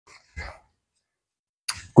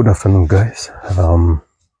Good afternoon, guys.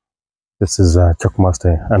 This is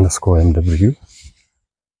Chuckmaster_MW.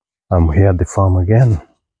 I'm here at the farm again.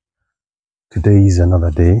 Today is another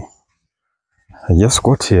day. I just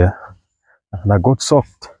got here and I got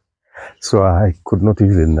soaked, so I could not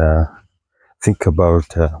even think about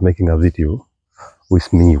making a video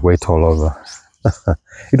with me wet all over.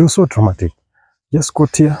 It was so dramatic. Just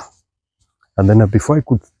got here, and then before I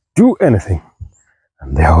could do anything,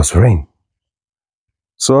 and there was rain.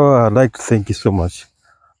 So I'd like to thank you so much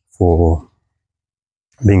for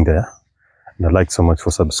being there, and I'd like so much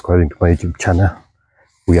for subscribing to my YouTube channel.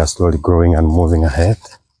 We are slowly growing and moving ahead.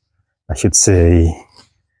 I should say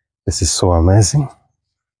this is so amazing.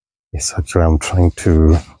 Yes, actually I'm trying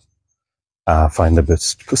to find the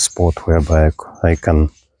best spot whereby I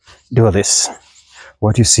can do this.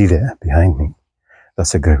 What you see there behind me,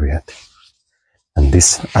 that's a graveyard, and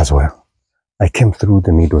this as well. I came through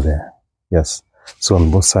the middle there. Yes, so on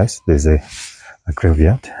both sides there's a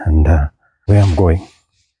graveyard, and where I'm going,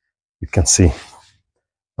 you can see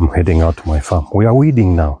I'm heading out to my farm. We are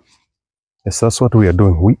weeding now. Yes, that's what we are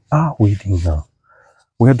doing. We are weeding now.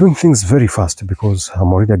 We are doing things very fast because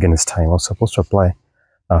I'm already against time. I was supposed to apply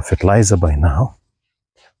fertilizer by now,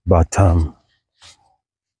 but I've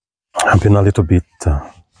been a little bit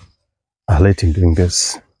late in doing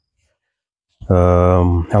this.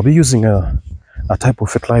 I'll be using a type of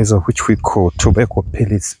fertilizer which we call tobacco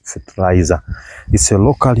pellets fertilizer. It's a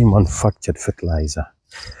locally manufactured fertilizer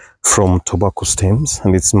from tobacco stems,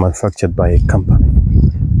 and it's manufactured by a company,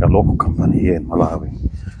 a local company here in Malawi.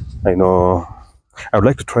 I know I would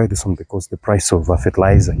like to try this one because the price of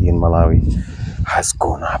fertilizer here in Malawi has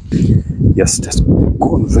gone up. Yes, it has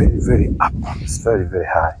gone very, very up. It's very, very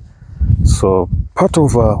high. So part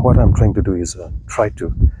of what I'm trying to do is try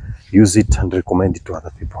to use it and recommend it to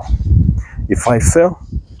other people. If I fail,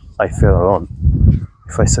 I fail alone.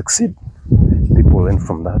 If I succeed, people learn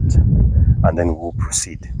from that, and then we'll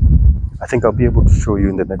proceed. I think I'll be able to show you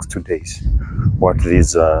in the next 2 days what it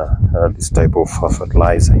is this type of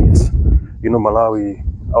fertilizer is. You know, Malawi,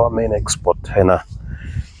 our main export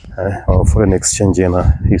our foreign exchange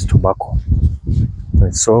is tobacco.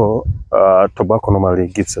 So tobacco normally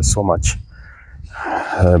gives us so much,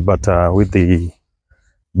 but with the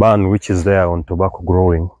ban which is there on tobacco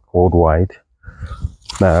growing worldwide,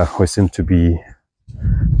 we seem to be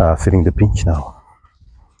feeling the pinch now.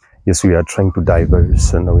 Yes, we are trying to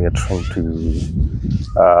diverse, and we are trying to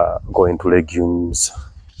go into legumes,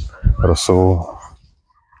 but also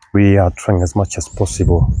we are trying as much as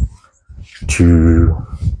possible to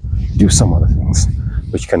do some other things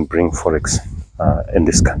which can bring forex in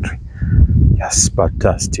this country. Yes, but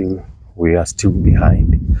still we are still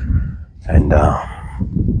behind, and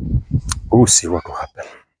we'll see what will happen.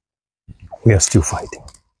 We are still fighting.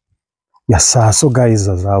 Yes, so guys,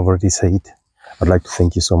 as I've already said, I'd like to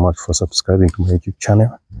thank you so much for subscribing to my YouTube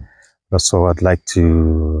channel. Also, I'd like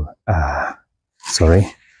to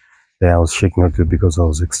sorry, there I was shaking a little because I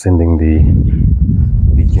was extending the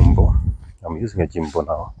Jimbo. I'm using a Jimbo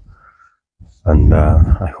now, and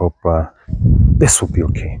I hope this will be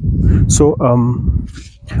okay. So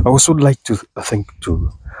I also would like to thank to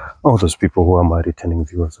all those people who are my returning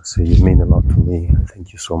viewers. I say you mean a lot to me.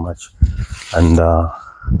 Thank you so much, and the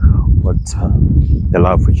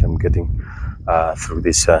love which I'm getting through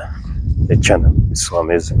this the channel is so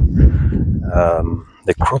amazing.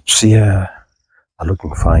 The crops here are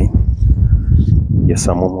looking fine. Yes,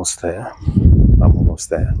 I'm almost there. I'm almost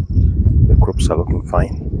there. The crops are looking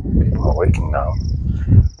fine. People are working now.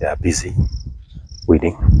 They are busy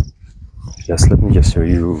weeding. Yes, let me just show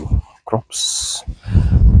you crops.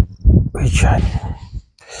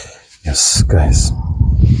 Yes, guys,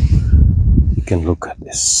 you can look at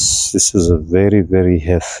this. This is a very, very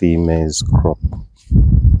healthy maize crop.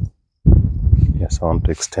 Yes, I want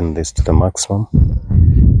to extend this to the maximum.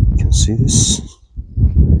 You can see this.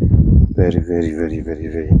 Very, very, very, very,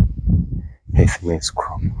 very healthy maize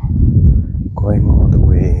crop. Going all the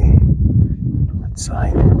way to that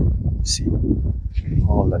side. See,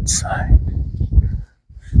 all that side.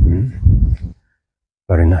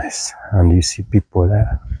 Very nice. And you see people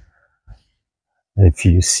there. If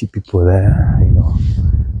you see people there, you know,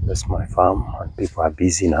 that's my farm, and people are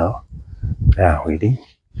busy now. They are waiting,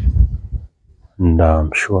 and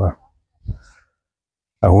I'm sure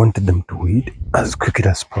I wanted them to weed as quickly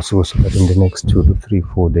as possible so that in the next 2 to 3,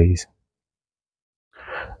 4 days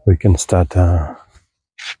we can start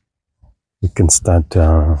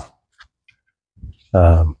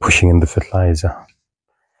pushing in the fertilizer.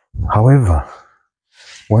 However,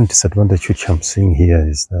 one disadvantage which I'm seeing here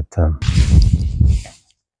is that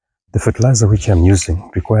the fertilizer which I'm using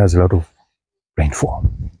requires a lot of rainfall.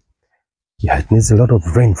 Yeah, it needs a lot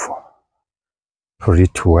of rainfall for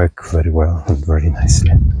it to work very well and very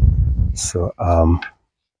nicely. So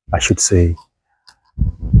I should say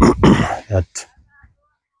that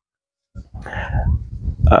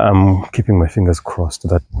I'm keeping my fingers crossed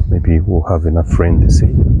that maybe we'll have enough rain this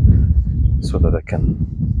year so that I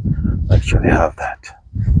can actually have that.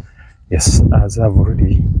 Yes, as I've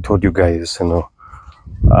already told you guys, I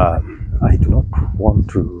do not want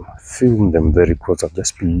to film them very close. I'll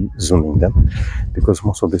just be zooming them because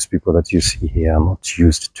most of these people that you see here are not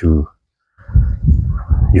used to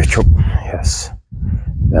YouTube. Yes,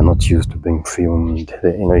 they're not used to being filmed.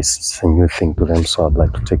 It's a new thing to them, so I'd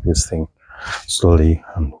like to take this thing slowly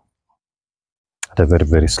and at a very,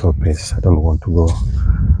 very slow pace. I don't want to go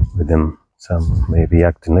with them. Some may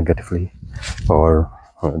react negatively or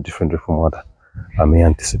differently from what I may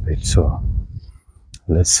anticipate. So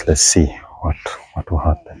let's see what will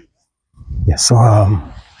happen. Yeah, so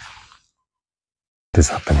this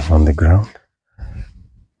is happening on the ground.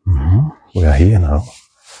 We are here now.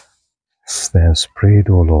 They're sprayed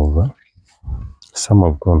all over. Some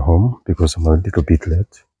have gone home because I'm a little bit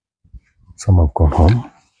late. Some have gone home,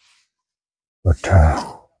 but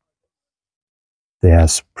they are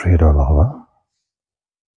sprayed all over.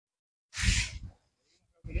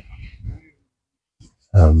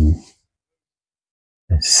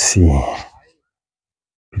 Let's see.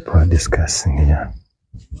 People are discussing here.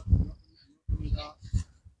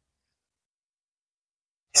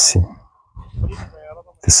 See,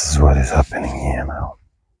 this is what is happening here now.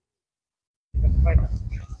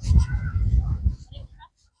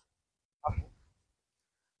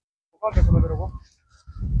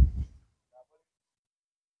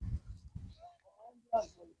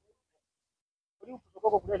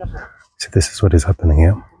 See, this is what is happening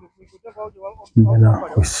here. Now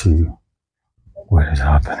we see what is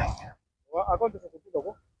happening.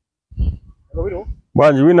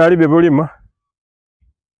 Banji wina ali bebulima.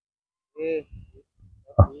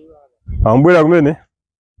 Ambwera kumene.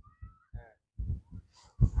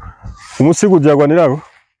 Umusiku jagwanirako.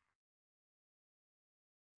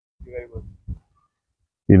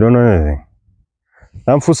 You don't know anything.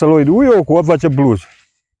 I'm for Lloyd. Uyo kuwava cha blues.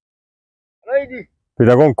 Lloyd.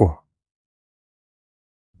 Pita konko.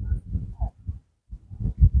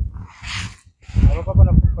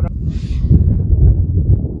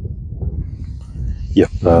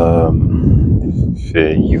 Yep.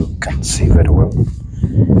 You can see very well.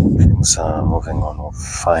 Things are moving on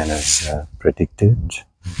fine as predicted,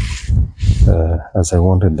 as I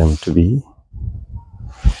wanted them to be.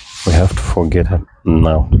 We have to forget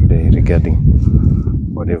now today regarding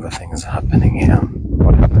whatever thing is happening here.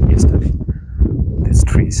 What happened yesterday? These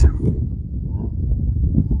trees. That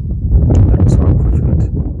was so unfortunate.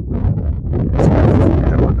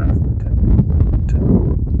 I'm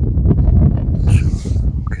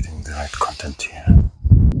getting the right content here.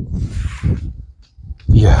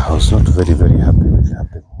 Yeah, I was not very, very happy with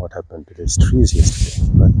what happened to these trees yesterday,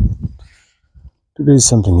 but today is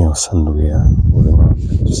something else, and we are moving on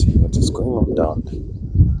to see what is going on down there.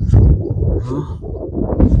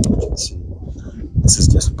 You can see this is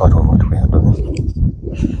just part of what we are doing.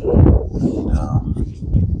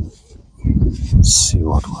 And see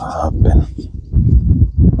what will happen.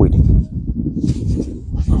 Waiting.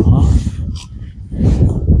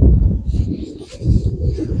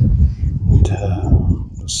 And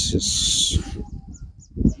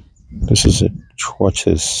this is it. Watch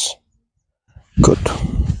this. Good.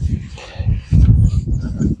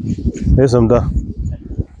 Yes, I'm there.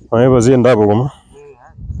 I was in that room.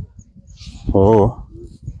 Oh,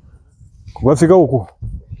 what's it go?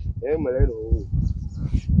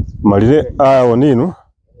 Malire, oninu.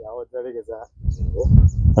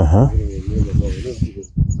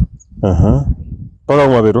 Para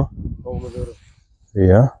umabero.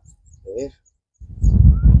 Yeah.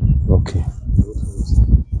 Okay.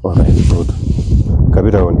 Alright, good.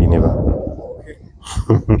 Kabira ondineba.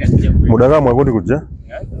 Mudaga mwagoti kuja?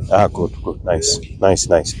 Ah, good. Nice.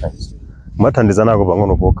 Matandiza nako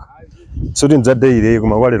bangono boka. Sudi nzadde ile ku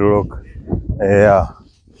mawale loloka. Yeah.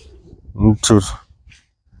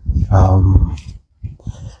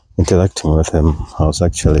 Interacting with him. I was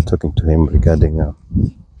actually talking to him regarding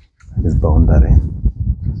his boundary.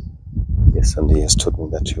 Yes, and he has told me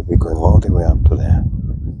that he'll be going all the way up to there.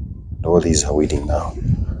 All these are weeding now.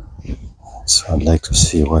 So I'd like to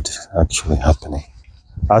see what is actually happening.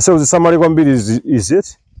 I said, somebody going to be, is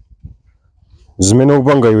it?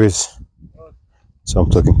 So I'm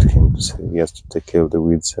talking to him to say he has to take care of the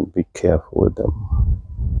weeds and be careful with them.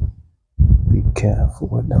 Be careful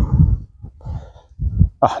with them.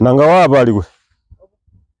 Ah, nanga wa abali gwe.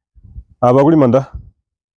 Abaguli manda.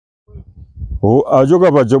 Oh,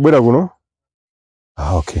 ajoga pa jobera kuno.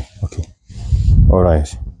 Ah, okay. All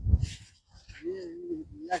right.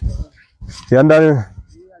 Yandani.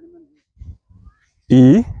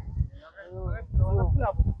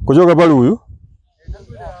 Kujoga pale huyu?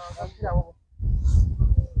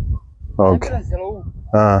 Okay.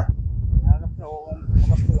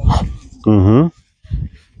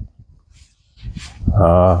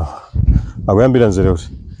 Agambira nzere uti.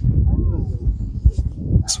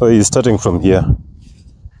 So he's starting from here.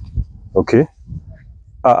 Okay.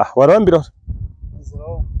 Warambira.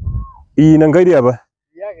 Nangairi aba.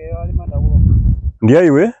 Ndiye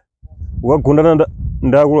iwe? Wakundana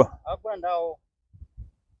ndagula. Akula ndawo.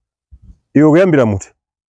 Iyo kuyambira muti?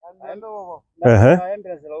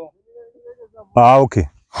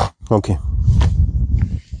 Okay.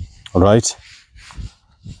 All right.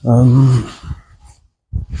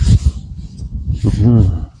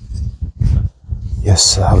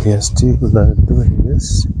 Yes, we are still doing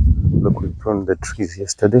this. Look, we pruned the trees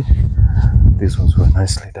yesterday. These ones were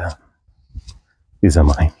nicely done. These are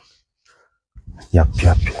mine. Yep.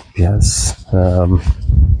 Yes. I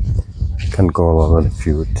can't go all over the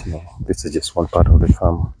field. This is just one part of the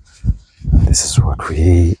farm. This is what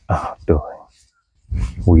we are doing.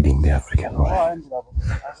 Weeding the African way.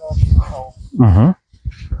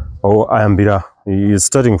 Oh, Ayambira. He is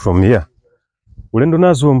starting from here. Ulendo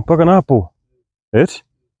nazo mpaka napo.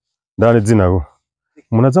 Ndani zinako.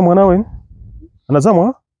 Munazamwa nawe?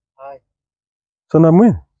 Anazamwa? Hai. Sana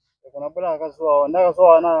mwe? Kuna bala akazoa,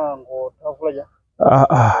 ndakazoa na ngo tafulaja.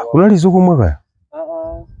 Unalizo kumwaka?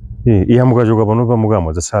 Iya mukajoka pano pa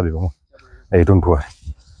mukamo zasabe pamo. Don't worry.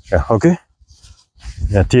 Yeah, okay?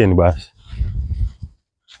 Ya tieni basi.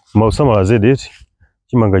 Mausama la zedeti.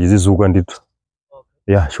 Chimanga jizizuka nditu.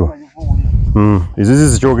 Yeah, sure. Izizi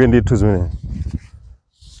zichoke nditu zimene.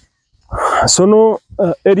 Sono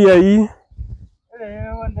area hii.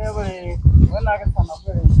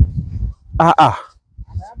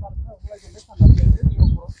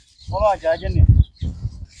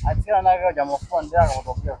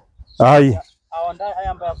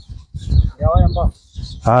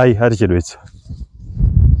 Ai, hari chedwetsa.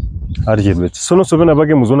 Sono sopena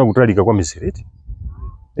pake muzona kutalika kwa misireti.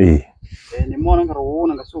 Ni mwana ngaro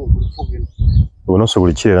uona ngaso kulifuki. Unoso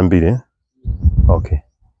kulichira mbili. Okay.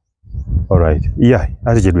 All right. Yeah,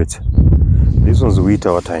 hari chedwetsa. This one's wait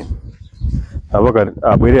our time. Abaka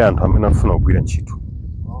abwere antu amene afuna kugwira ntchito.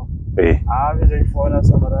 Vile ifona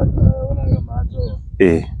samarata wana ngamato.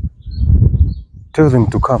 Tell them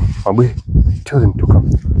to come. Abwe. Tell them to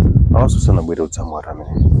come. Also sana bwere utsamwa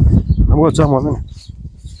ramene. Nabwo utsamwa amene.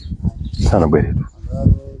 Sana bwere.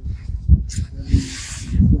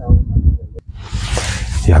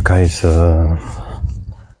 Yeah, guys,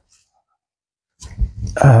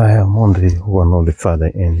 I am on one of the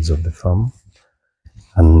farther ends of the farm,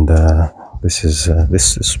 and this is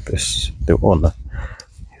the owner.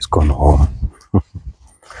 He's gone home.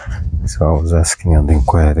 So I was asking and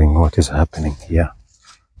inquiring what is happening here,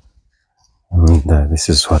 and this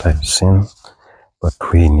is what I've seen. But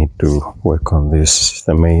we need to work on this.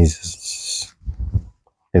 The maize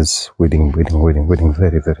is weeding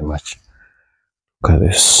very, very much. Look at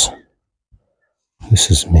this.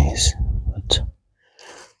 This is maize. But I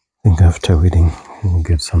think after weeding, we'll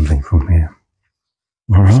get something from here.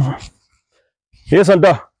 Yes,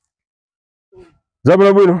 Anta.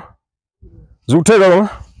 Zabula bwino. Zutega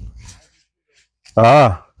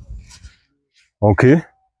mama. Okay.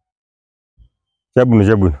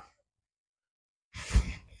 Jabuno.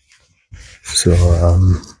 So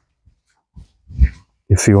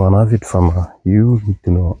if you're an avid farmer, you need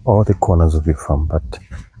to know all the corners of your farm, but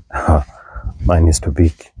mine is too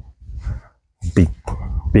big.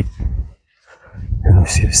 You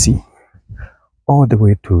see, all the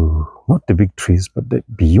way to not the big trees, but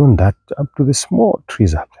beyond that, up to the small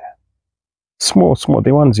trees up there. Small.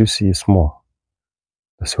 The ones you see small.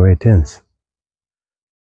 That's where it ends.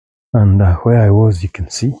 And where I was, you can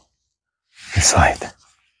see the side.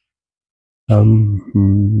 Let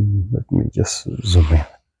me just zoom in.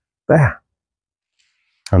 There.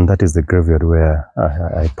 And that is the graveyard where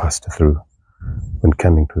I passed through when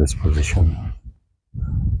coming to this position.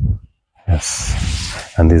 Yes.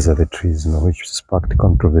 And these are the trees, which sparked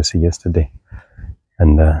controversy yesterday.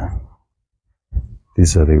 And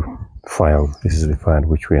these are the file. This is the file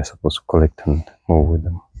which we are supposed to collect and move with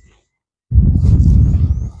them.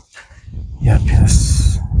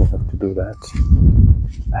 Yes. We have to do that.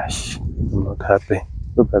 Ash, I'm not happy.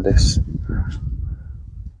 Look at this.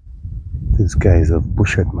 These guys have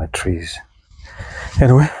bushed my trees.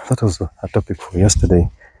 Anyway, that was a topic for yesterday.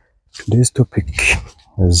 Today's topic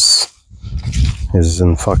is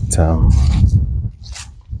in fact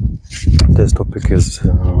Today's topic is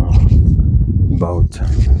about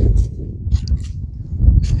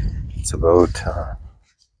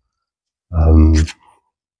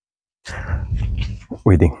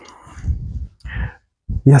weeding.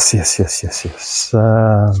 Yes.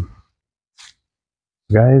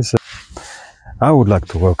 Guys, I would like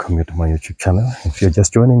to welcome you to my YouTube channel. If you're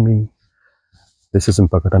just joining me, this is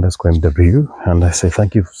Mpakat_MW, and I say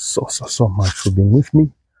thank you so much for being with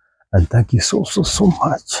me, and thank you so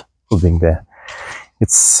much for being there.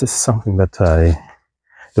 It's something that I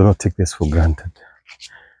do not take this for granted.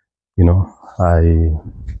 You know, I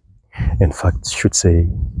in fact should say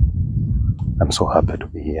I'm so happy to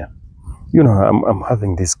be here. You know, I'm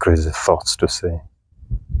having these crazy thoughts to say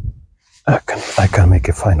I can make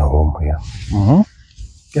a final home here.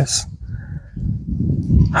 Yes,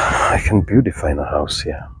 I can build a final house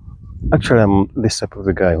here. Actually, I'm this type of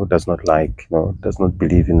a guy who does not does not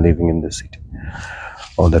believe in living in the city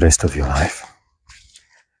all the rest of your life.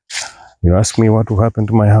 You ask me what will happen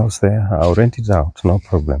to my house there, I'll rent it out, no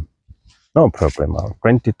problem. I'll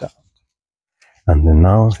rent it out. And then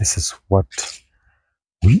now this is what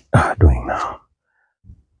we are doing now.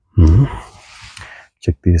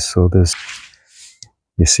 Check this. So this,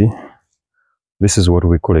 you see, this is what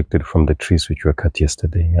we collected from the trees which were cut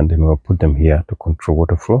yesterday, and then we'll put them here to control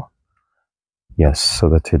water flow. Yes, so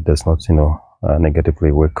that it does not,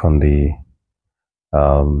 negatively work on the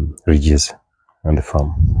ridges on the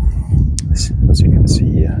farm. As you can see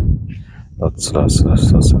here, lots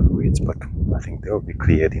of weeds, but I think they will be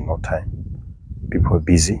cleared in no time. People are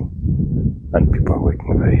busy and people are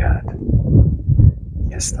working very hard.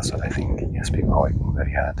 Yes, that's what I think. Yes, people are working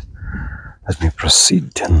very hard. Let me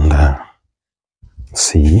proceed and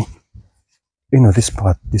see.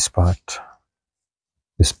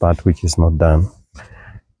 This part which is not done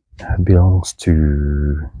belongs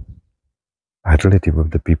to a relative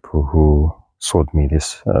of the people who sold me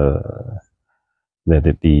this.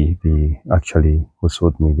 Actually who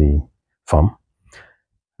sold me the farm.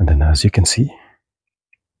 And then, as you can see,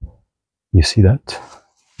 you see that?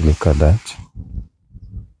 Look at that.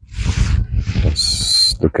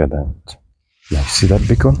 Let's look at that. Now, see that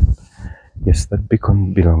beacon? Yes, that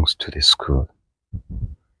beacon belongs to the school.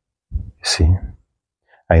 You see?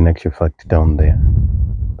 In actual fact, down there,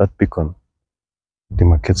 that beacon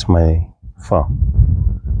demarcates my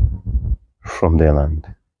farm from their land.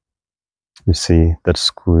 You see, that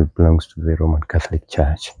school belongs to the Roman Catholic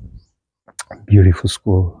Church. Beautiful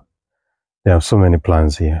school. They have so many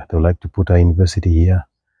plans here. They would like to put a university here.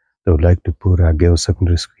 They would like to put a girls'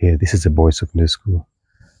 secondary school here. This is a boys' secondary school.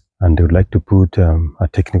 And they would like to put a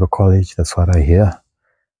technical college. That's what I hear.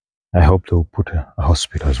 I hope they will put a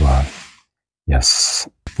hospital as well. Yes,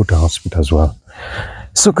 put a hospital as well.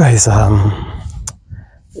 So guys,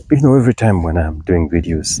 every time when I'm doing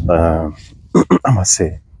videos, I must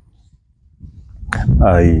say,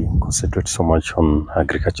 I concentrate so much on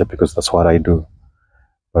agriculture because that's what I do.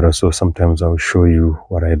 But also sometimes I'll show you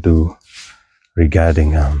what I do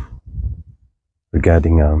regarding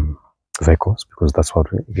vehicles, because that's what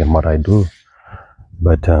I do.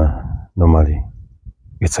 But normally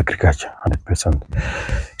it's agriculture 100%.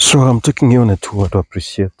 So I'm taking you on a tour to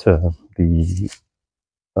appreciate the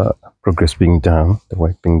progress being done, the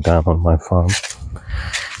work being done on my farm.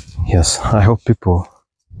 Yes, I hope you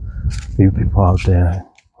people out there,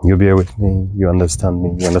 you bear with me, you understand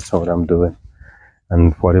me, you understand what I'm doing,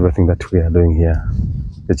 and what everything that we are doing here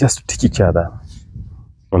is just to teach each other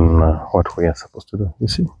on what we are supposed to do. You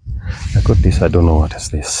see, I got this. I don't know what is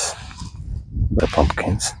this. The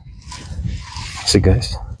pumpkins. See,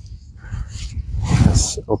 guys,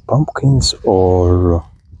 yes, or pumpkins, or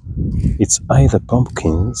it's either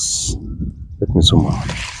pumpkins. Let me zoom out.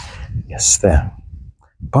 Yes, there,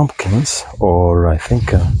 pumpkins, or I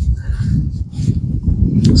think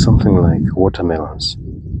something like watermelons.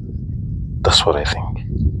 That's what I think.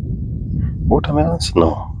 Watermelons?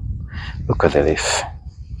 No. Look at the leaf.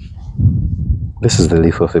 This is the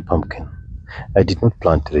leaf of a pumpkin. I did not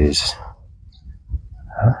plant this.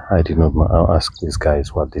 I did not. I'll ask these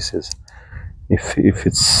guys what this is. If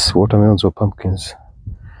it's watermelons or pumpkins.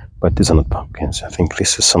 But these are not pumpkins. I think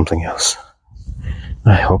this is something else.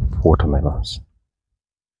 I hope watermelons.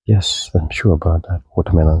 Yes, I'm sure about that.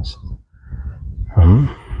 Watermelons.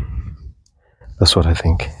 That's what I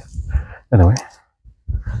think. Anyway,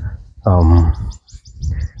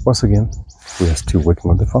 once again, we are still working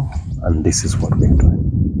on the farm, and this is what we're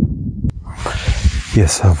doing.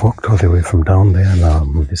 Yes, I've walked all the way from down there, and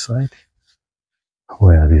I'm on this side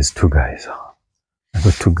where these two guys are. I've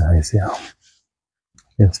got two guys here.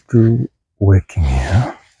 Yes, two working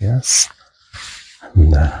here. Yes,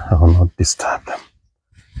 and I will not disturb them.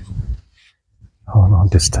 Oh no,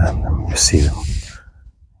 this time you see them.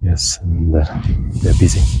 Yes, and they're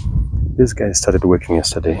busy. These guys started working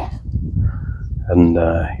yesterday, and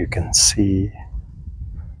you can see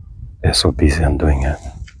they're so busy and doing it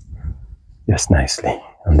just nicely.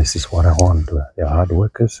 And this is what I want. They're hard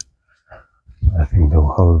workers. I think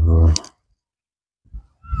they'll have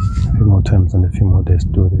a few more times and a few more days to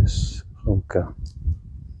do this. Okay.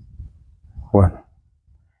 Well,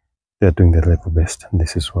 they're doing their level best, and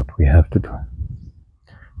this is what we have to do.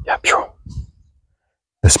 Yeah, sure.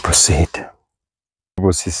 Let's proceed.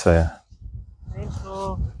 What's this?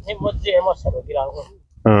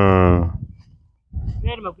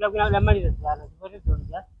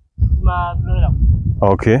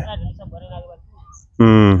 Okay.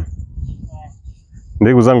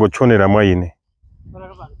 Ndegu zangu chonera mwaine.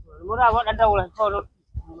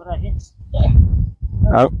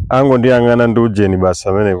 Ango ndiangana ndujeni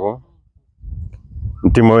basa menevo.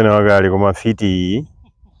 Mtima wena wagali kuma fiti.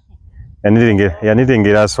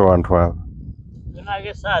 Yanitengera so wantu aba.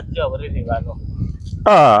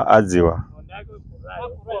 Adziwa.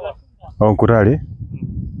 Onkurali?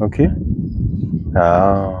 Okay.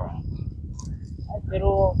 Oh.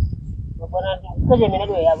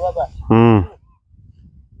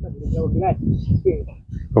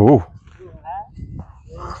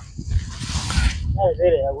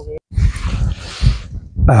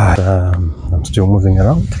 I'm still moving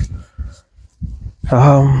around.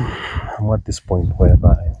 I'm at this point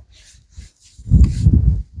whereby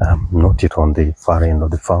I'm not yet on the far end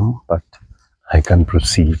of the farm, but I can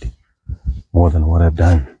proceed more than what I've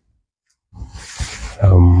done.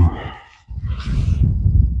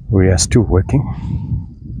 We are still working,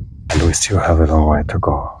 and we still have a long way to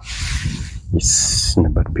go.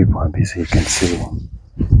 But people are busy. You can see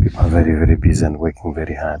people are very, very busy and working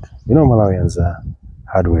very hard. You know, Malawians are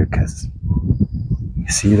hard workers. You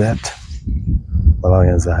see that?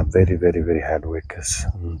 Malawians are very, very, very hard workers.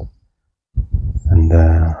 And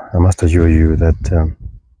I must assure you that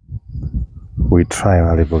we try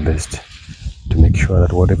our level best to make sure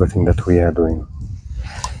that whatever thing that we are doing,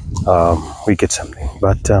 we get something.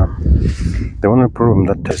 But the only problem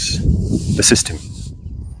that is the system.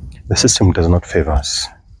 The system does not favor us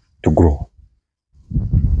to grow,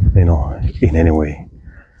 you know, in any way,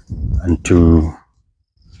 and to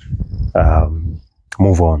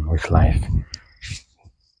move on with life.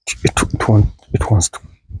 It wants to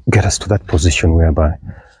get us to that position whereby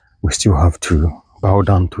we still have to bow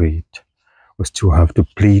down to it. We still have to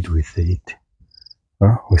plead with it.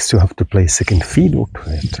 We still have to play second fiddle to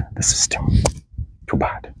it. The system. Too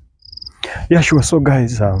bad. Yeah, sure. So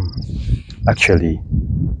guys, actually,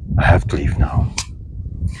 I have to leave now.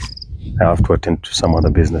 I have to attend to some other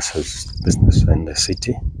business in the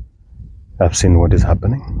city. I've seen what is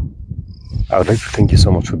happening. I would like to thank you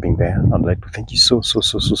so much for being there. I'd like to thank you so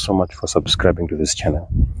much for subscribing to this channel.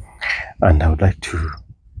 And I would like to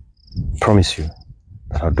promise you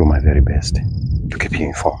that I'll do my very best to keep you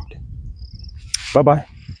informed. Bye-bye.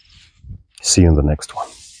 See you in the next one.